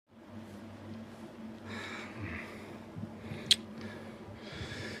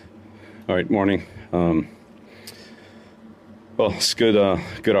All right, morning. Well, it's good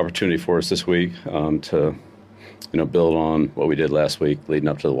opportunity for us this week to build on what we did last week, leading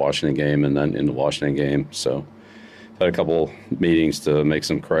up to the Washington game, and then in the Washington game. So, had a couple meetings to make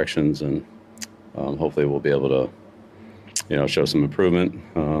some corrections, and hopefully we'll be able to show some improvement,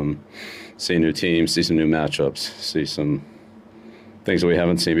 see new teams, see some new matchups, see some things that we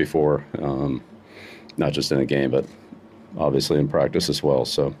haven't seen before, not just in a game, but obviously in practice as well.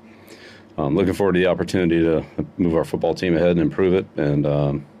 So. Looking forward to the opportunity to move our football team ahead and improve it.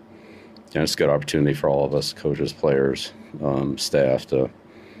 And it's a good opportunity for all of us, coaches, players, staff, to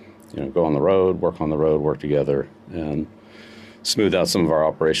go on the road, work together, and smooth out some of our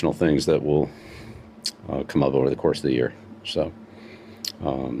operational things that will come up over the course of the year. So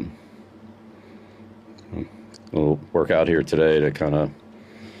we'll work out here today to kind of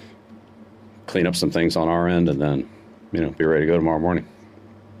clean up some things on our end, and then be ready to go tomorrow morning.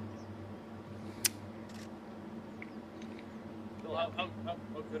 How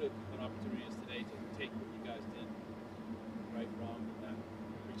good an opportunity is today to take what you guys did right, wrong in that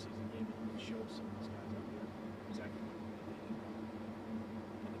preseason game and show some of these guys out there exactly?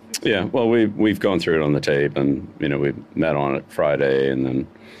 Yeah, well, we've gone through it on the tape, and we met on it Friday, and then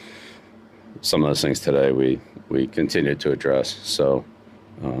some of those things today we continued to address. So,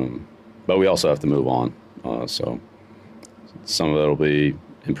 but we also have to move on. So some of it will be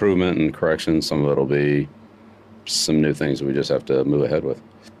improvement and correction. Some of it will be some new things we just have to move ahead with.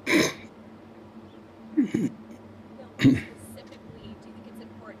 Specifically, do you think is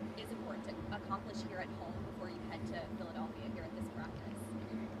important to accomplish here at home before you head to Philadelphia here at this practice?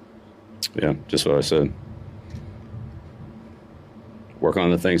 Yeah, just what I said. Work on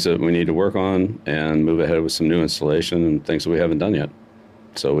the things that we need to work on and move ahead with some new installation and things that we haven't done yet,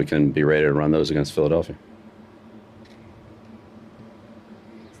 so we can be ready to run those against Philadelphia.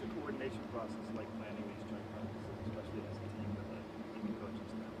 What's the coordination process like planning these joint practices, especially as a team with a coaching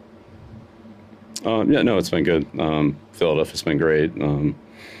staff? Yeah, no, it's been good. Philadelphia's been great.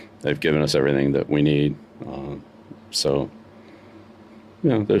 They've given us everything that we need. So,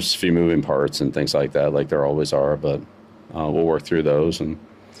 there's a few moving parts and things like that, like there always are, but we'll work through those. And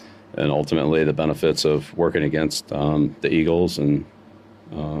ultimately, the benefits of working against the Eagles and,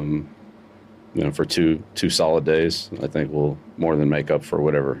 for two solid days, I think will more than make up for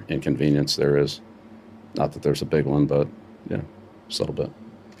whatever inconvenience there is. Not that there's a big one, but, just a little bit.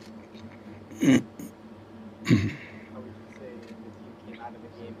 How would you say the team came out of the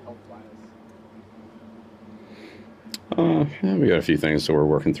game health-wise? Yeah, we got a few things that we're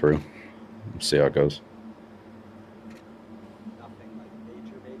working through. See how it goes. Nothing like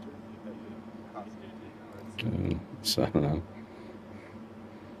major? So I don't know.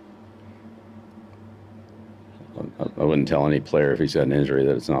 I wouldn't tell any player if he's got an injury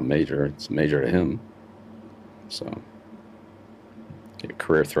that it's not major. It's major to him. So,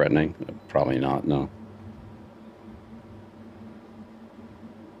 career threatening? Probably not. No.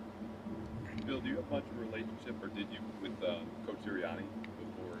 Bill, do you have much of a relationship, or did you, with Coach Sirianni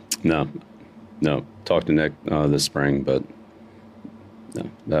before? No. Talked to Nick this spring, but no,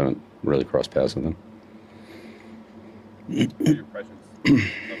 I haven't really crossed paths with him. What are your impressions of him in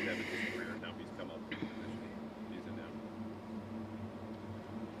his career? Now he's come up to the position he's in now.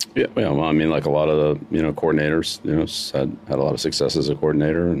 Yeah, well, I mean, like a lot of the coordinators, had a lot of success as a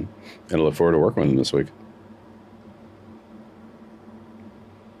coordinator, and I look forward to working with him this week.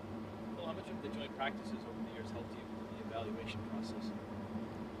 Well, how much of the joint practices over the years helped you with the evaluation process?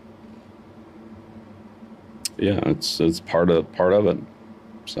 Yeah, it's part of it.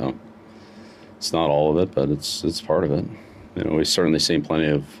 So it's not all of it, but it's part of it. We've certainly seen plenty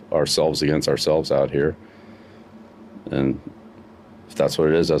of ourselves against ourselves out here, and if that's what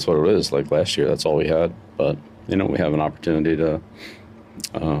it is, that's what it is. Like last year, that's all we had. But we have an opportunity to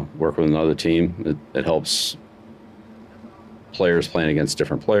work with another team. It helps players playing against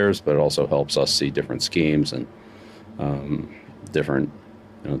different players, but it also helps us see different schemes and different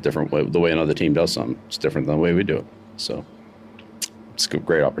way, the way another team does something. It's different than the way we do it. So it's a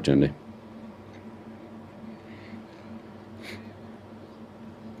great opportunity.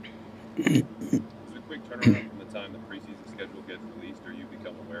 Is it a quick turnaround from the time the preseason schedule gets released, or you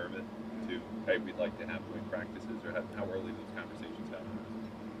become aware of it, to, hey, we'd like to have joint practices, or how early those conversations happen?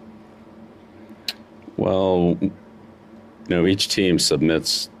 Well, each team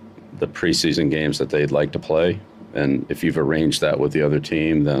submits the preseason games that they'd like to play, and if you've arranged that with the other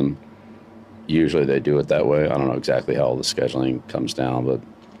team, then usually they do it that way. I don't know exactly how the scheduling comes down, but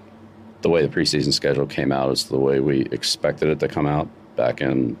the way the preseason schedule came out is the way we expected it to come out back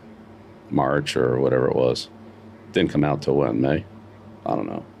in March or whatever it was. Didn't come out till when, May? I don't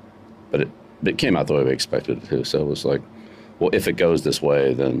know. but it came out the way we expected it to. So it was like, well, if it goes this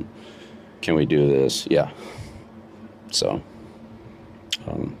way, then can we do this? Yeah. So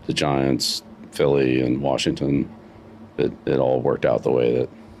the Giants, Philly, and Washington, it all worked out the way that,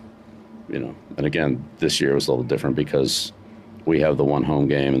 and again, this year was a little different because we have the one home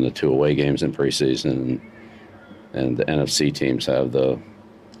game and the 2 away games in preseason, and the NFC teams have the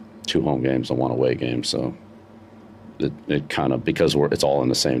 2 home games and 1 away game. So it kind of, because it's all in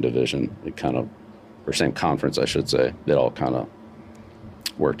the same division, or same conference, I should say, it all kind of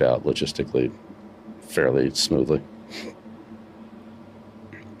worked out logistically fairly smoothly.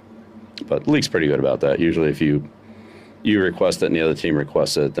 But the league's pretty good about that. Usually if you request it and the other team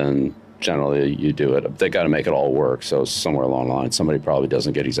requests it, then generally you do it. They got to make it all work. So somewhere along the line, somebody probably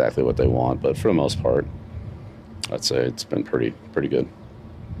doesn't get exactly what they want. But for the most part, I'd say it's been pretty good.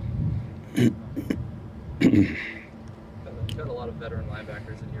 You've got a lot of veteran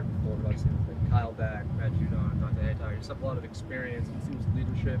linebackers in here before, but obviously with Kyle Back, Matt Judon, Dante Hightower, you just have a lot of experience and it seems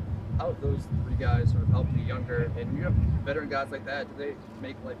leadership. How have those 3 guys sort of helped the younger, and when you have veteran guys like that, do they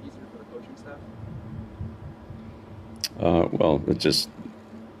make life easier for the coaching staff? Well, it just,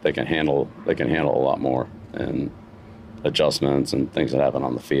 they can handle a lot more, and adjustments and things that happen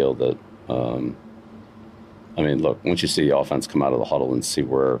on the field that, look, once you see the offense come out of the huddle and see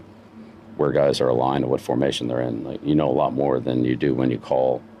where guys are aligned and what formation they're in, like, a lot more than you do when you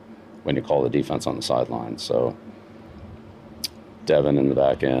call the defense on the sideline. So Devin in the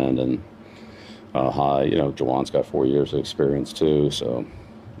back end, and Juwan's got 4 years of experience too. So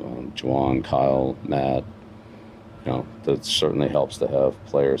Juwan, Kyle, Matt, that certainly helps to have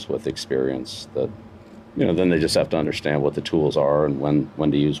players with experience that, then they just have to understand what the tools are and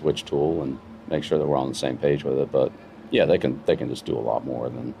when to use which tool and make sure that we're on the same page with it. But yeah, they can just do a lot more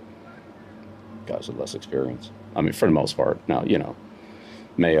than guys with less experience. For the most part. Now,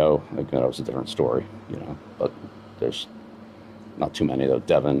 Mayo, that was a different story, but there's not too many though.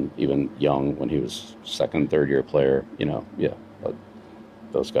 Devin, even young when he was 2nd, 3rd year player, but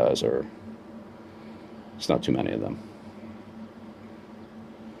those guys are, it's not too many of them.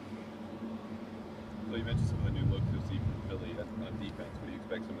 So you mentioned some of the new looks you'll see from Philly on defense. What do you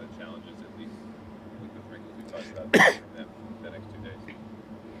expect some of the challenges, at least with the wrinkles we talked about from them the next 2 days?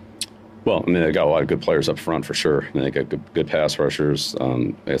 Well, they got a lot of good players up front for sure. They got good pass rushers.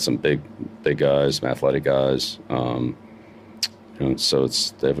 They got some big guys, some athletic guys. So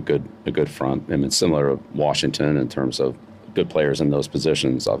they have a good front. Similar to Washington in terms of good players in those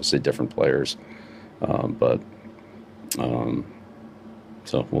positions. Obviously, different players, so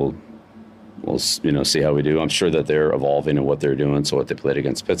we'll see how we do. I'm sure that they're evolving in what they're doing. So what they played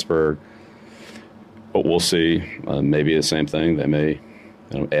against Pittsburgh, but we'll see. Maybe the same thing. They may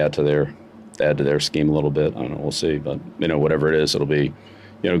add to their scheme a little bit. I don't know. We'll see. But whatever it is, it'll be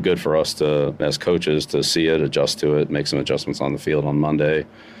good for us to, as coaches, to see it, adjust to it, make some adjustments on the field on Monday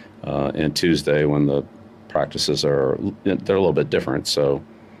and Tuesday when the practices they're a little bit different. So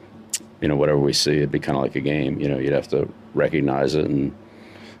whatever we see, it'd be kind of like a game. You'd have to recognize it, and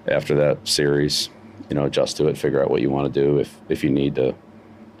after that series, adjust to it, figure out what you want to do if you need to,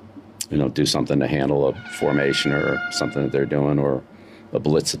 do something to handle a formation or something that they're doing, or a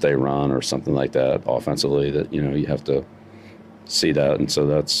blitz that they run or something like that offensively, that you have to see that. And so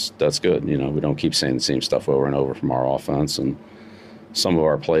that's good. We don't keep saying the same stuff over and over from our offense, and some of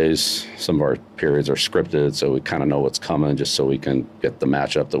our plays, some of our periods are scripted, so we kind of know what's coming just so we can get the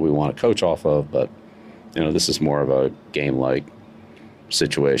matchup that we want to coach off of. But this is more of a game-like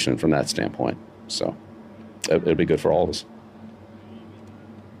situation from that standpoint, so it'll be good for all of us.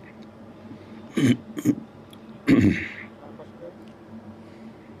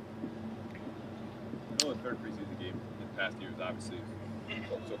 Third preseason game in past years, obviously,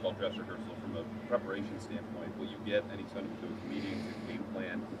 so-called dress rehearsal. From a preparation standpoint, will you get any sort of those meetings and game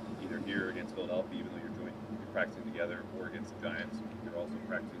plan either here against Philadelphia, even though you're practicing together, or against the Giants, you're also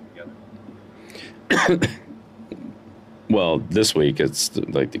practicing together? Well, this week it's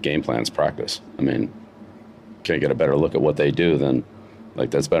like the game plan's practice. Can't get a better look at what they do than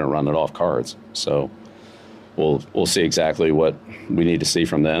that's better running it off cards. So we'll see exactly what we need to see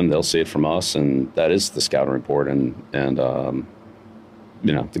from them. They'll see it from us, and that is the scouting report, and the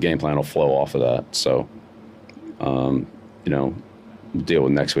game plan will flow off of that. So deal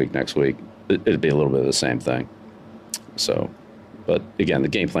with next week. It'd be a little bit of the same thing. So, but again, the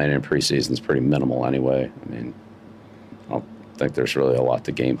game plan in preseason is pretty minimal anyway. I don't think there's really a lot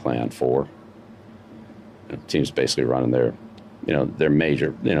to game plan for. Teams basically running their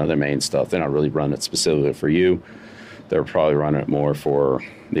main stuff. They're not really running it specifically for you. They're probably running it more for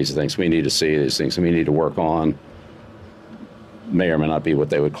these things we need to see, these things we need to work on. may or may not be what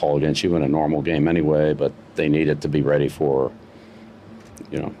they would call against you in a normal game anyway, but they need it to be ready for,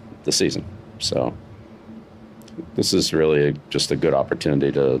 the season. So this is really just a good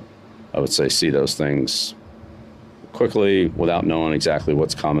opportunity to, I would say, see those things quickly without knowing exactly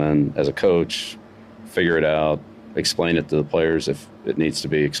what's coming as a coach, figure it out, explain it to the players if it needs to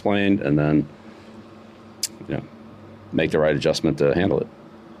be explained, and then, make the right adjustment to handle it.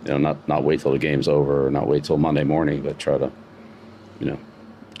 Not wait till the game's over or not wait till Monday morning, but try to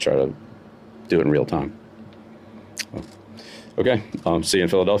do it in real time. Okay. See you in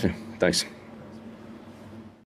Philadelphia. Thanks.